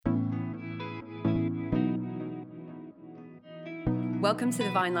Welcome to the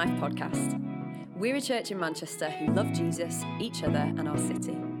Vine Life podcast. We're a church in Manchester who love Jesus, each other, and our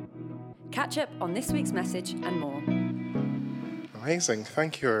city. Catch up on this week's message and more. Amazing.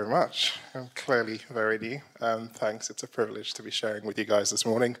 Thank you very much. I'm clearly very new. Thanks. It's a privilege to be sharing with you guys this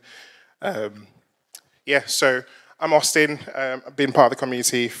morning. So I'm Austin. I've been part of the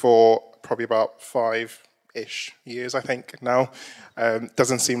community for probably about 5-ish years, I think, now.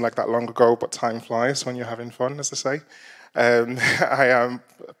 Doesn't seem like that long ago, but time flies when you're having fun, as they say. I am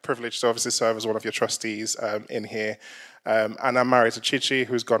privileged to obviously serve as one of your trustees in here. And I'm married to Chichi,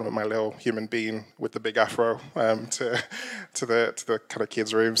 who's gone with my little human being with the big afro to the kind of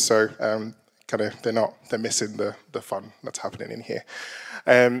kids' room. So they're missing the fun that's happening in here.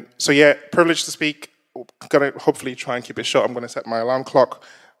 Privileged to speak. Gonna hopefully try and keep it short. I'm gonna set my alarm clock.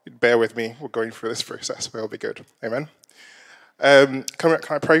 Bear with me. We're going through this process. But it'll be good. Amen. Can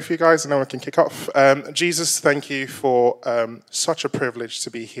I pray for you guys and then we can kick off? Jesus, thank you for such a privilege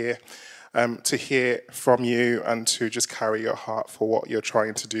to be here, to hear from you and to just carry your heart for what you're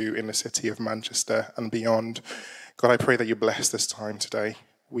trying to do in the city of Manchester and beyond. God, I pray that you bless this time today.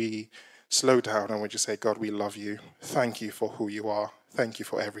 We slow down and we just say, God, we love you. Thank you for who you are. Thank you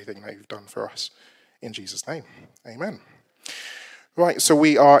for everything that you've done for us. In Jesus' name, amen. Right, so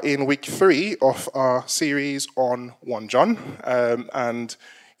we are in week 3 of our series on 1 John,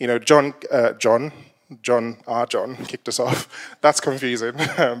 John kicked us off. That's confusing,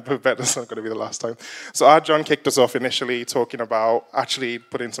 but that's not going to be the last time. So our John kicked us off initially talking about actually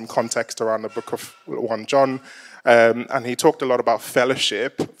putting some context around the book of 1 John, and he talked a lot about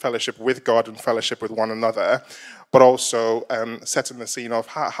fellowship with God and fellowship with one another, but also setting the scene of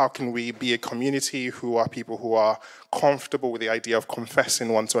how can we be a community who are people who are comfortable with the idea of confessing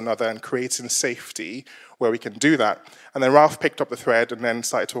one to another and creating safety where we can do that. And then Ralph picked up the thread and then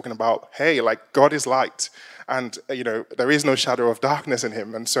started talking about, hey, like God is light and, there is no shadow of darkness in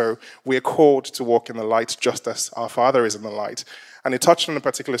him. And so we are called to walk in the light just as our Father is in the light. And he touched on a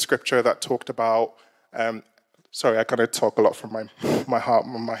particular scripture that talked about, sorry, I kind of talk a lot from my heart,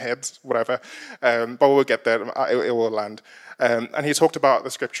 my head, whatever. But we'll get there. It will land. And he talked about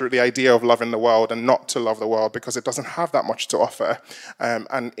the scripture, the idea of loving the world and not to love the world because it doesn't have that much to offer.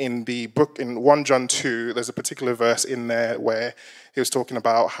 And in the book, in 1 John 2, there's a particular verse in there where he was talking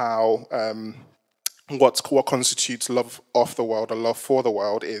about how what constitutes love of the world or love for the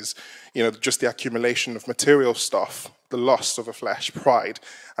world is, just the accumulation of material stuff, the lust of the flesh, pride.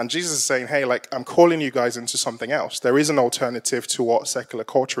 And Jesus is saying, hey, I'm calling you guys into something else. There is an alternative to what secular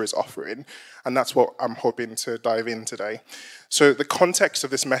culture is offering, and that's what I'm hoping to dive in today. So the context of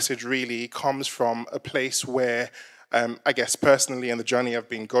this message really comes from a place where I guess personally in the journey I've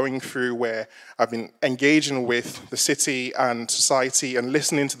been going through, where I've been engaging with the city and society and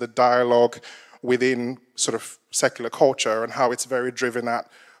listening to the dialogue within sort of secular culture and how it's very driven at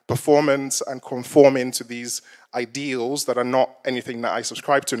performance and conforming to these ideals that are not anything that I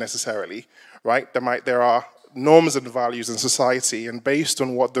subscribe to necessarily, right? There are norms and values in society, and based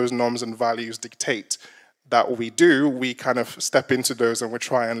on what those norms and values dictate that we do, we kind of step into those and we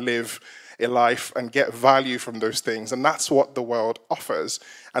try and live a life and get value from those things. And that's what the world offers.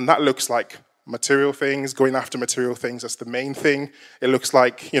 And that looks like material things, going after material things, that's the main thing. It looks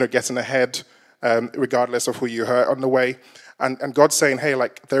like, getting ahead, regardless of who you hurt on the way. And God's saying, hey,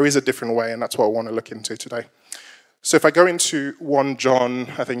 there is a different way, and that's what I want to look into today. So if I go into 1 John,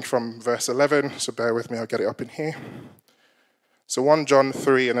 I think from verse 11, so bear with me, I'll get it up in here. So 1 John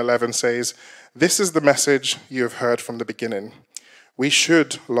 3 and 11 says, "This is the message you have heard from the beginning. We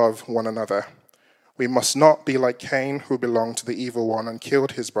should love one another. We must not be like Cain, who belonged to the evil one and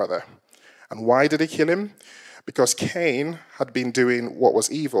killed his brother. And why did he kill him? Because Cain had been doing what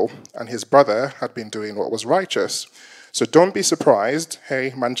was evil, and his brother had been doing what was righteous. So don't be surprised,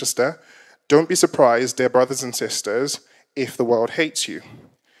 hey, Manchester, don't be surprised, dear brothers and sisters, if the world hates you.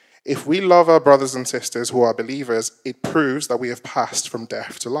 If we love our brothers and sisters who are believers, it proves that we have passed from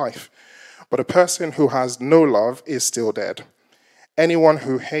death to life. But a person who has no love is still dead. Anyone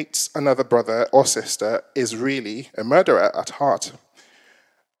who hates another brother or sister is really a murderer at heart.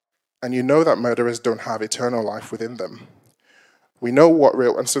 And you know that murderers don't have eternal life within them. We know what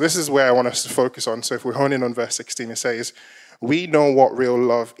real," and so this is where I want us to focus on. So if we hone in on verse 16, it says, we know what real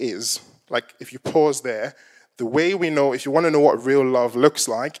love is. If you pause there, the way we know, if you want to know what real love looks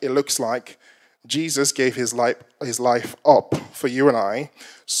like, it looks like Jesus gave his life up for you and I,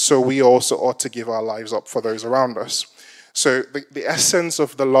 so we also ought to give our lives up for those around us. So the essence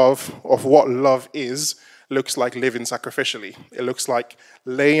of the love, of what love is, looks like living sacrificially. It looks like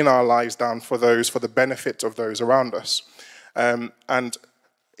laying our lives down for the benefit of those around us. And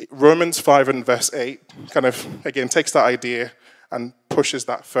Romans 5 and verse 8 kind of, again, takes that idea and pushes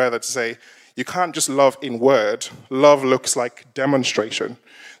that further to say, you can't just love in word. Love looks like demonstration.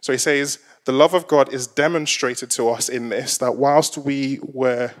 So he says, the love of God is demonstrated to us in this, that whilst we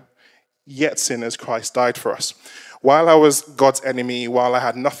were yet sinners, Christ died for us. While I was God's enemy, while I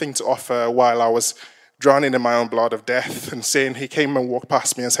had nothing to offer, while I was drowning in my own blood of death and sin, he came and walked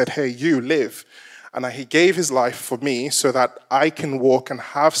past me and said, hey, you live. And he gave his life for me so that I can walk and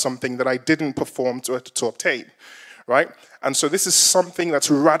have something that I didn't perform to obtain, right? And so this is something that's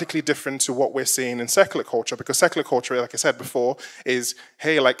radically different to what we're seeing in secular culture, because secular culture, like I said before, is,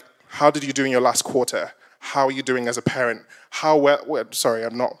 hey, like, how did you do in your last quarter? How are you doing as a parent? How well, sorry, I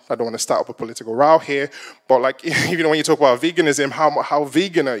don't want to start up a political row here, but like, even when you talk about veganism, how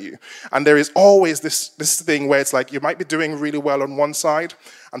vegan are you? And there is always this thing where it's like, you might be doing really well on one side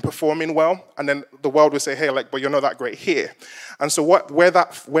and performing well, and then the world will say, hey, like, but you're not that great here. And so where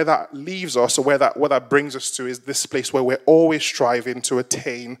that leaves us, or what that brings us to, is this place where we're always striving to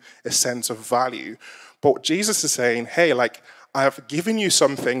attain a sense of value. But Jesus is saying, hey, like, I have given you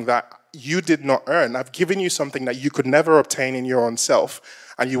something that you did not earn. I've given you something that you could never obtain in your own self,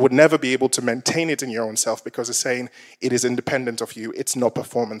 and you would never be able to maintain it in your own self, because it's saying it is independent of you. It's not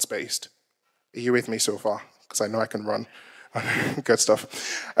performance-based. Are you with me so far? Because I know I can run. Good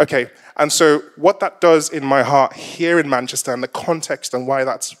stuff. Okay, and so what that does in my heart here in Manchester, and the context and why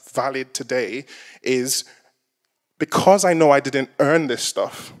that's valid today, is because I know I didn't earn this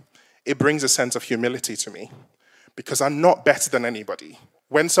stuff, it brings a sense of humility to me, because I'm not better than anybody.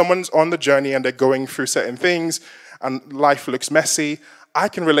 When someone's on the journey and they're going through certain things and life looks messy, I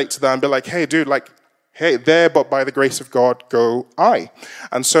can relate to that and be like, hey, dude, like, hey, there, but by the grace of God, go I.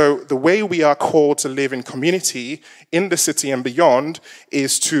 And so the way we are called to live in community in the city and beyond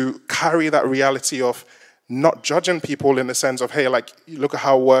is to carry that reality of not judging people in the sense of, hey, like, look at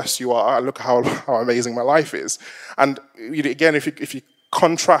how worse you are, look at how amazing my life is. And again, if you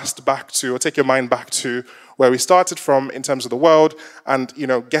contrast back to, or take your mind back to where we started from in terms of the world, and, you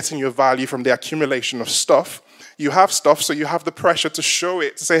know, getting your value from the accumulation of stuff. You have stuff, so you have the pressure to show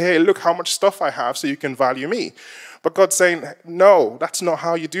it, to say, hey, look how much stuff I have, so you can value me. But God's saying, no, that's not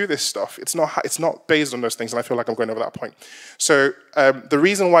how you do this stuff. It's not based on those things, and I feel like I'm going over that point. So the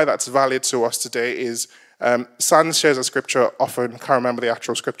reason why that's valid to us today is Sans shares a scripture often. Can't remember the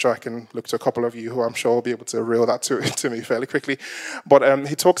actual scripture. I can look to a couple of you who I'm sure will be able to reel that to me fairly quickly. But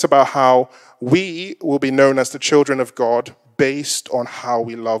he talks about how we will be known as the children of God based on how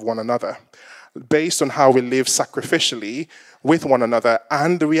we love one another, based on how we live sacrificially with one another.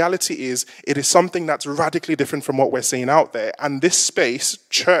 And the reality is, it is something that's radically different from what we're seeing out there. And this space,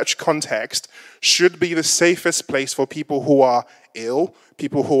 church context, should be the safest place for people who are ill,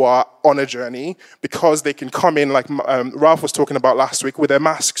 people who are on a journey, because they can come in, like Ralph was talking about last week, with their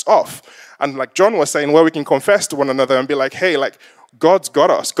masks off. And like John was saying, where we can confess to one another and be like, hey, like, God's got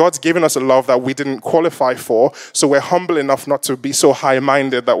us. God's given us a love that we didn't qualify for, so we're humble enough not to be so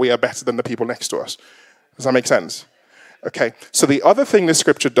high-minded that we are better than the people next to us. Does that make sense? Okay, so the other thing this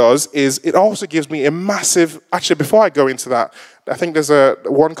scripture does is it also gives me a massive... Actually, before I go into that, I think there's a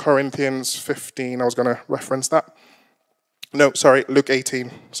 1 Corinthians 15. I was going to reference that. No, sorry, Luke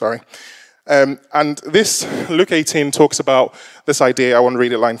 18. Sorry. And this, Luke 18, talks about this idea. I want to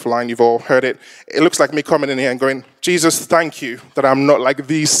read it line for line. You've all heard it. It looks like me coming in here and going, Jesus, thank you that I'm not like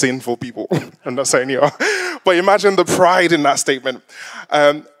these sinful people. I'm not saying you are. But imagine the pride in that statement.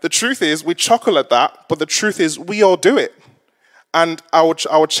 The truth is, we chuckle at that, but the truth is, we all do it. And I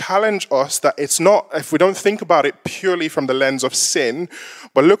would challenge us that it's not, if we don't think about it purely from the lens of sin,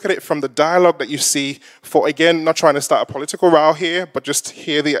 but look at it from the dialogue that you see, for, again, not trying to start a political row here, but just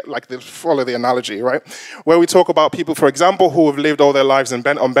hear follow the analogy, right? Where we talk about people, for example, who have lived all their lives on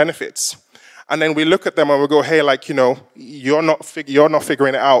benefits. And then we look at them and we go, hey, like, you know, you're not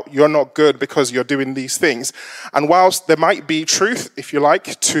figuring it out. You're not good because you're doing these things. And whilst there might be truth, if you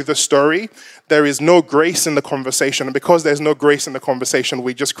like, to the story, there is no grace in the conversation. And because there's no grace in the conversation,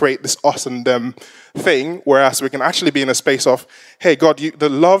 we just create this us and them thing, whereas we can actually be in a space of, hey, God, the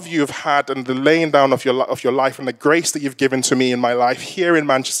love you've had and the laying down of your life and the grace that you've given to me in my life here in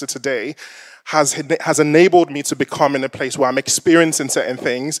Manchester today has enabled me to become in a place where I'm experiencing certain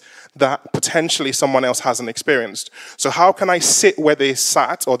things that potentially someone else hasn't experienced. So how can I sit where they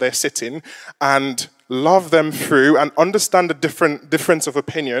sat or they're sitting and love them through and understand the difference of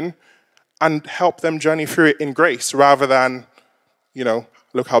opinion and help them journey through it in grace rather than, you know,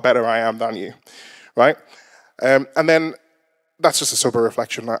 look how better I am than you, right? And then that's just a sober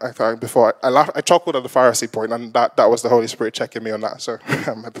reflection. I thought before I laughed, I chuckled at the Pharisee point, and that was the Holy Spirit checking me on that. So I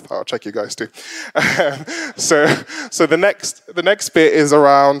thought I'll check you guys too. So the next bit is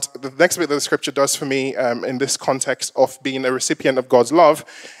around the next bit that the scripture does for me in this context of being a recipient of God's love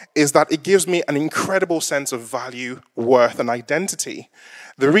is that it gives me an incredible sense of value, worth, and identity.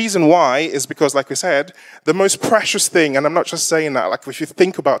 The reason why is because, like we said, the most precious thing, and I'm not just saying that, like if you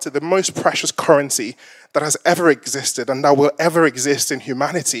think about it, the most precious currency that has ever existed and that will ever exist in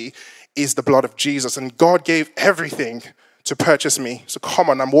humanity is the blood of Jesus. And God gave everything to purchase me. So come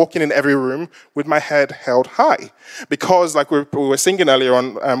on, I'm walking in every room with my head held high. Because like we were singing earlier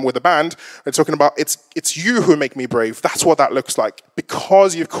on with the band, we're talking about it's you who make me brave. That's what that looks like.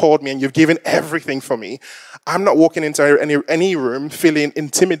 Because you've called me and you've given everything for me, I'm not walking into any room feeling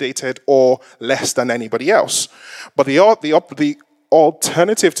intimidated or less than anybody else. But the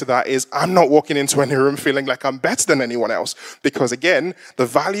alternative to that is I'm not walking into any room feeling like I'm better than anyone else. Because again, the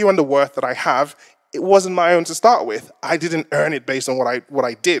value and the worth that I have, it wasn't my own to start with. I didn't earn it based on what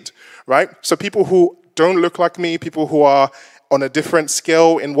I did, right? So people who don't look like me, people who are on a different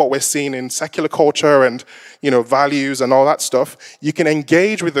scale in what we're seeing in secular culture and, values and all that stuff, you can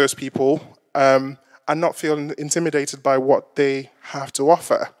engage with those people and not feel intimidated by what they have to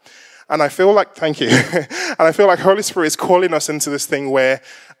offer. And I feel like, thank you, and I feel like Holy Spirit is calling us into this thing where,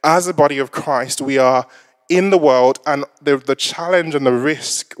 as a body of Christ, we are in the world, and the challenge and the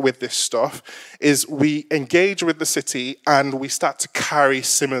risk with this stuff is we engage with the city and we start to carry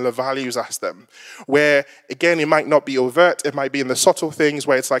similar values as them. Where, again, it might not be overt, it might be in the subtle things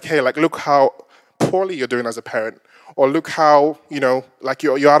where it's like, hey, like, look how poorly you're doing as a parent. Or look how, like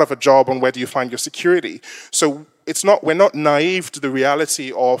you're out of a job and where do you find your security? So we're not naive to the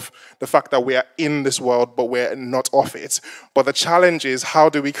reality of the fact that we are in this world, but we're not of it. But the challenge is, how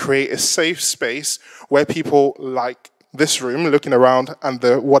do we create a safe space where people like this room, looking around and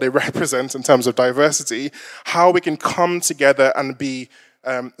what it represents in terms of diversity, how we can come together and be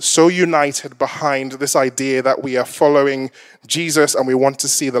so united behind this idea that we are following Jesus and we want to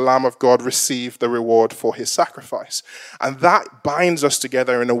see the Lamb of God receive the reward for his sacrifice. And that binds us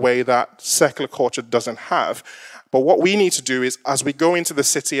together in a way that secular culture doesn't have. But what we need to do is, as we go into the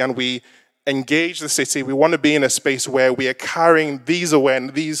city and we engage the city, we want to be in a space where we are carrying these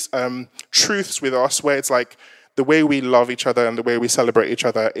truths with us, where it's like the way we love each other and the way we celebrate each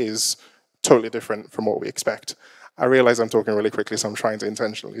other is totally different from what we expect. I realize I'm talking really quickly, so I'm trying to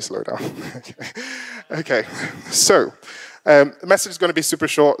intentionally slow down. Okay. So the message is going to be super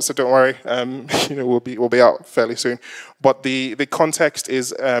short, so don't worry. We'll be out fairly soon. But the context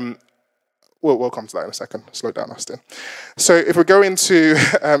is, we'll come to that in a second. Slow down, Austin. So if we go into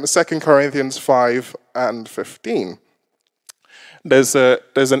 2 Corinthians 5 and 15, there's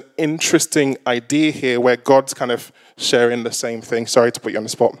an interesting idea here where God's kind of sharing the same thing. Sorry to put you on the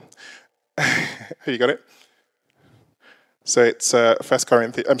spot. You got it? So it's 2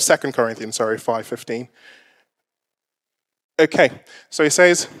 Corinthians 5:15. Okay, so he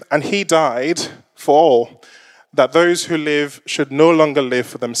says, and he died for all, that those who live should no longer live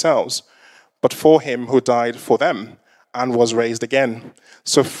for themselves, but for him who died for them and was raised again.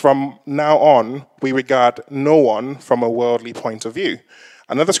 So from now on, we regard no one from a worldly point of view.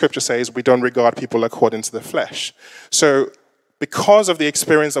 Another scripture says we don't regard people according to the flesh. So because of the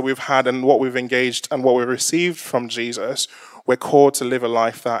experience that we've had and what we've engaged and what we've received from Jesus, we're called to live a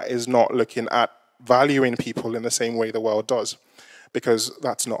life that is not looking at valuing people in the same way the world does, because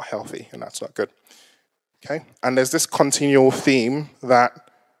that's not healthy and that's not good. Okay? And there's this continual theme that,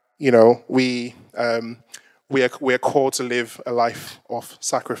 we are called to live a life of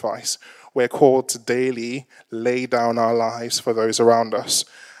sacrifice. We're called to daily lay down our lives for those around us.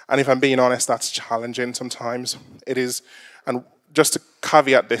 And if I'm being honest, that's challenging sometimes. It is. And just to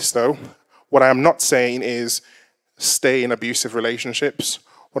caveat this, though, what I am not saying is stay in abusive relationships.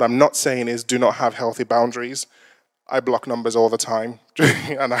 What I'm not saying is do not have healthy boundaries. I block numbers all the time,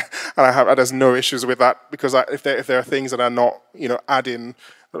 and there's no issues with that, because if there are things that are not, adding,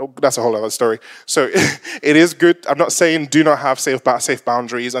 that's a whole other story. So it is good. I'm not saying do not have safe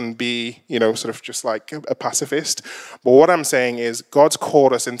boundaries and be, sort of just like a pacifist. But what I'm saying is God's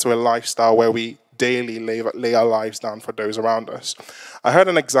called us into a lifestyle where we daily lay our lives down for those around us. I heard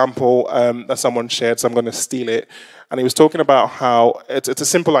an example that someone shared, so I'm going to steal it. And he was talking about how, it's a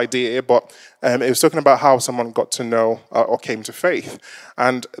simple idea, but it was talking about how someone got to know or came to faith.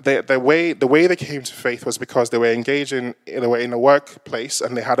 And the way they came to faith was because they were engaging in a workplace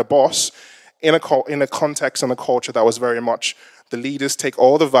and they had a boss in a context and a culture that was very much the leaders take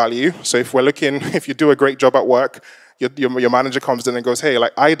all the value. So if you do a great job at work, your manager comes in and goes, hey,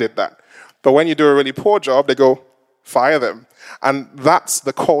 like I did that. But when you do a really poor job, they go, fire them. And that's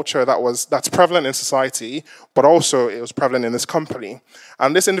the culture that's prevalent in society, but also it was prevalent in this company.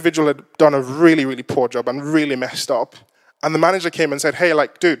 And this individual had done a really, really poor job and really messed up. And the manager came and said, hey,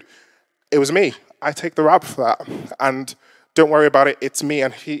 like, dude, it was me. I take the rap for that. And don't worry about it, it's me.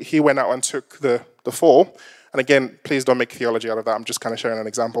 And he went out and took the fall. And again, please don't make theology out of that. I'm just kind of sharing an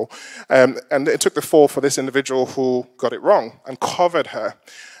example. And it took the fall for this individual who got it wrong and covered her.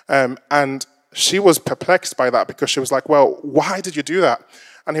 And she was perplexed by that because she was like, well, why did you do that?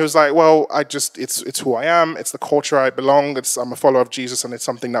 And he was like, well, it's who I am. It's the culture I belong. I'm a follower of Jesus, and it's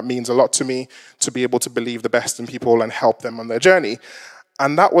something that means a lot to me to be able to believe the best in people and help them on their journey.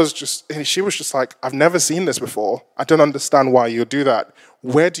 And she was just like, I've never seen this before. I don't understand why you do that.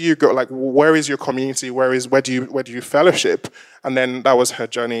 Where do you go? Like, where is your community? Where do you fellowship? And then that was her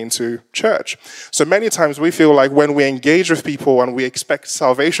journey into church. So many times we feel like when we engage with people and we expect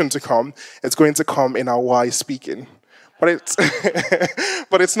salvation to come, it's going to come in our wise speaking. But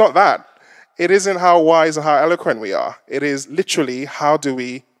it's not that. It isn't how wise and how eloquent we are. It is literally how do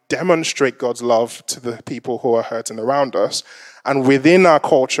we demonstrate God's love to the people who are hurting around us. And within our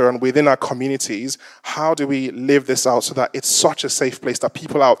culture and within our communities, how do we live this out so that it's such a safe place that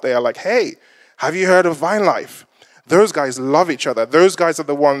people out there are like, hey, have you heard of Vine Life? Those guys love each other. Those guys are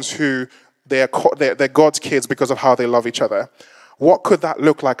the ones who they're God's kids because of how they love each other. What could that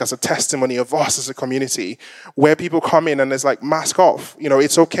look like as a testimony of us as a community where people come in and there's like, mask off. You know,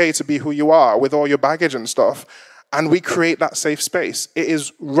 it's okay to be who you are with all your baggage and stuff. And we create that safe space. It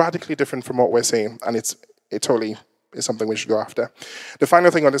is radically different from what we're seeing. And it totally is something we should go after. The final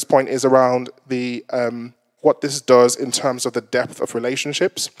thing on this point is around the what this does in terms of the depth of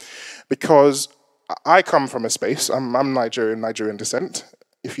relationships. Because I come from a space, I'm Nigerian descent,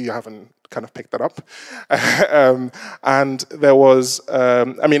 if you haven't kind of picked that up. And there was,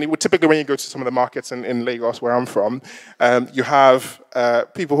 typically when you go to some of the markets in Lagos, where I'm from, you have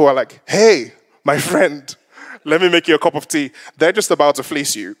people who are like, hey, my friend, let me make you a cup of tea. They're just about to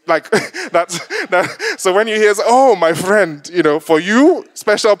fleece you. Like, so when you hear, oh, my friend, you know, for you,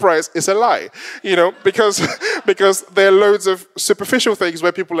 special price, it's a lie, you know, because there are loads of superficial things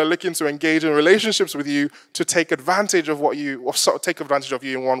where people are looking to engage in relationships with you to take advantage of take advantage of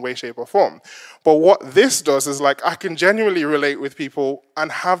you in one way, shape, or form. But what this does is like, I can genuinely relate with people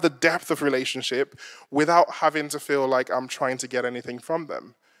and have the depth of relationship without having to feel like I'm trying to get anything from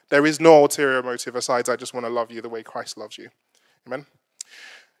them. There is no ulterior motive aside, I just want to love you the way Christ loves you. Amen?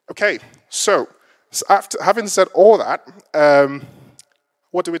 Okay, so after having said all that,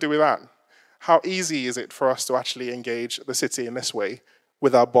 what do we do with that? How easy is it for us to actually engage the city in this way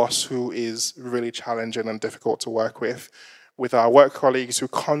with our boss who is really challenging and difficult to work with our work colleagues who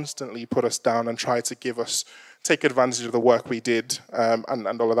constantly put us down and try to take advantage of the work we did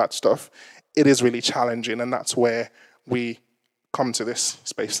and all of that stuff? It is really challenging, and that's where we come to this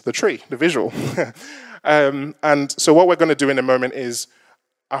space, the tree, the visual. And so what we're going to do in a moment is,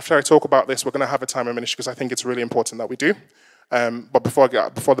 after I talk about this, we're going to have a time of ministry because I think it's really important that we do. But before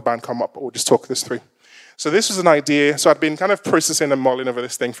the band come up, we'll just talk this through. So this was an idea. So I'd been kind of processing and mulling over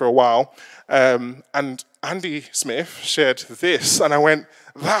this thing for a while. And Andy Smith shared this, and I went,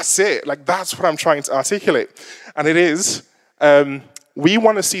 that's it. Like, that's what I'm trying to articulate. And it is, we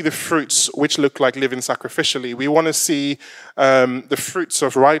want to see the fruits which look like living sacrificially. We want to see the fruits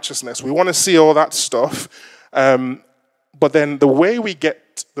of righteousness. We want to see all that stuff. But then the way we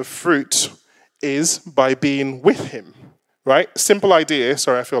get the fruit is by being with him, right? Simple idea.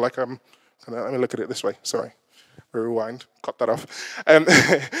 Sorry, I feel like let me look at it this way. Sorry. Rewind. Cut that off.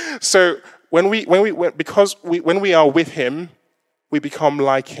 So when we are with him, we become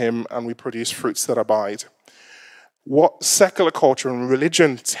like him and we produce fruits that abide. What secular culture and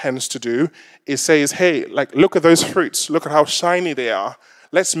religion tends to do is says, hey, like, look at those fruits. Look at how shiny they are.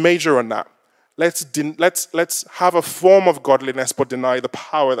 Let's major on that. Let's have a form of godliness but deny the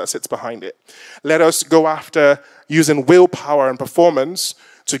power that sits behind it. Let us go after using willpower and performance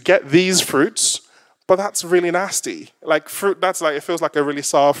to get these fruits, but that's really nasty. Like, fruit, it feels like a really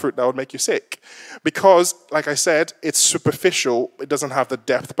sour fruit that would make you sick. Because, like I said, it's superficial. It doesn't have the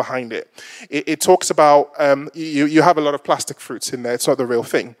depth behind it. It talks about, you have a lot of plastic fruits in there. It's not the real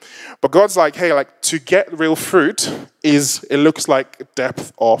thing. But God's like, hey, like, to get real fruit it looks like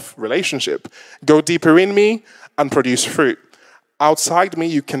depth of relationship. Go deeper in me and produce fruit. Outside me,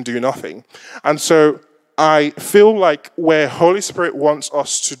 you can do nothing. And so I feel like where Holy Spirit wants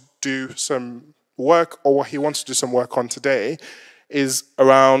us to do some work, or what he wants to do some work on today, is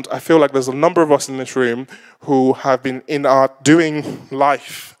around, I feel like there's a number of us in this room who have been in our doing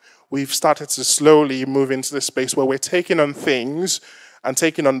life. We've started to slowly move into this space where we're taking on things and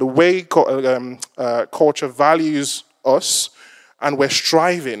taking on the way culture values us, and we're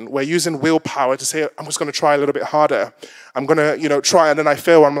striving, we're using willpower to say, I'm just going to try a little bit harder. I'm going to, try, and then I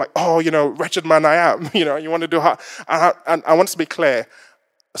fail. I'm like, wretched man I am. You want to do hard. And I want to be clear.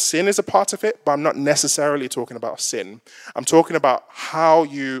 Sin is a part of it, but I'm not necessarily talking about sin. I'm talking about how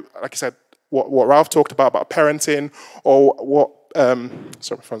you, like I said, what Ralph talked about parenting, or what,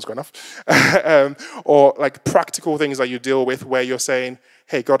 sorry, my phone's going off, or like practical things that you deal with where you're saying,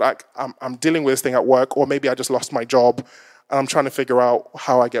 hey, God, I'm dealing with this thing at work, or maybe I just lost my job, and I'm trying to figure out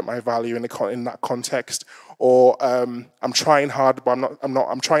how I get my value in that context. Or I'm trying hard, but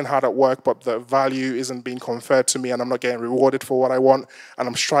I'm trying hard at work, but the value isn't being conferred to me, and I'm not getting rewarded for what I want. And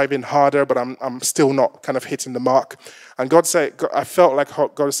I'm striving harder, but I'm still not kind of hitting the mark. And I felt like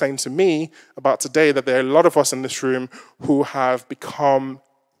God was saying to me about today that there are a lot of us in this room who have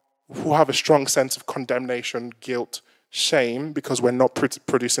a strong sense of condemnation, guilt, shame, because we're not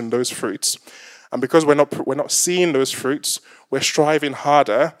producing those fruits. And because we're not seeing those fruits, we're striving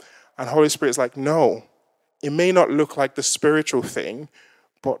harder. And Holy Spirit is like, no, it may not look like the spiritual thing,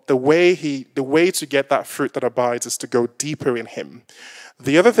 but the way to get that fruit that abides is to go deeper in Him.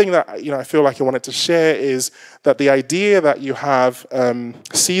 The other thing that I feel like I wanted to share is that the idea that you have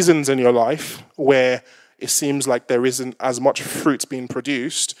seasons in your life where it seems like there isn't as much fruit being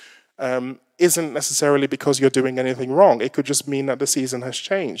produced isn't necessarily because you're doing anything wrong. It could just mean that the season has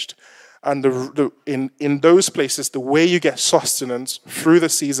changed. And in those places, the way you get sustenance through the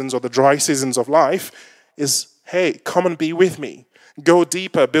seasons or the dry seasons of life is, hey, come and be with me. Go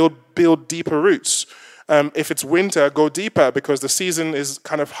deeper, build deeper roots. If it's winter, go deeper because the season is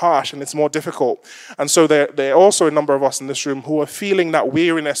kind of harsh and it's more difficult. And so there are also a number of us in this room who are feeling that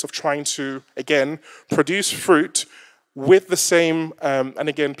weariness of trying to, again, produce fruit with the same, and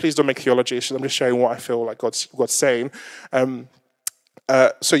again, please don't make theology issues. I'm just sharing what I feel like God's saying.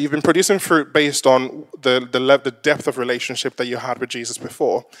 So you've been producing fruit based on the depth of relationship that you had with Jesus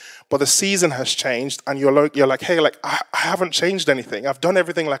before, but the season has changed, and you're like, hey, like I haven't changed anything. I've done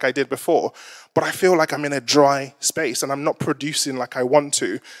everything like I did before, but I feel like I'm in a dry space and I'm not producing like I want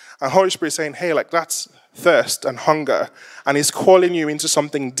to. And Holy Spirit is saying, hey, like that's thirst and hunger, and He's calling you into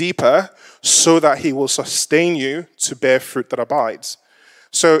something deeper so that He will sustain you to bear fruit that abides.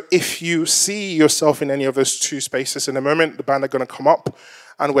 So if you see yourself in any of those two spaces, in a moment, the band are going to come up,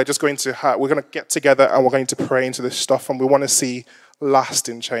 and we're just going to get together and we're going to pray into this stuff, and we want to see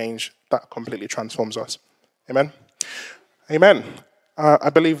lasting change that completely transforms us. Amen? Amen. I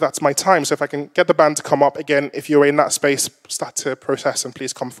believe that's my time. So if I can get the band to come up again, if you're in that space, start to process and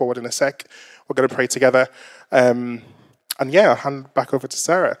please come forward in a sec. We're going to pray together. And yeah, I'll hand back over to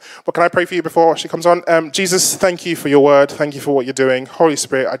Sarah. But can I pray for you before she comes on? Jesus, thank you for your word. Thank you for what you're doing. Holy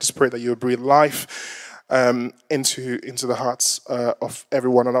Spirit, I just pray that you would breathe life into the hearts of every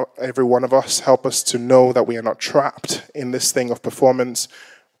one of us. Help us to know that we are not trapped in this thing of performance,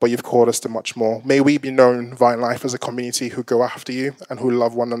 but you've called us to much more. May we be known, Vine Life, as a community who go after you and who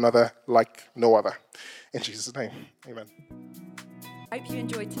love one another like no other. In Jesus' name, amen. Hope you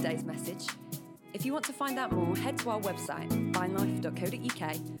enjoyed today's message. If you want to find out more, head to our website,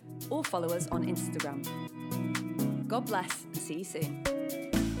 vinelife.co.uk, or follow us on Instagram. God bless and see you soon.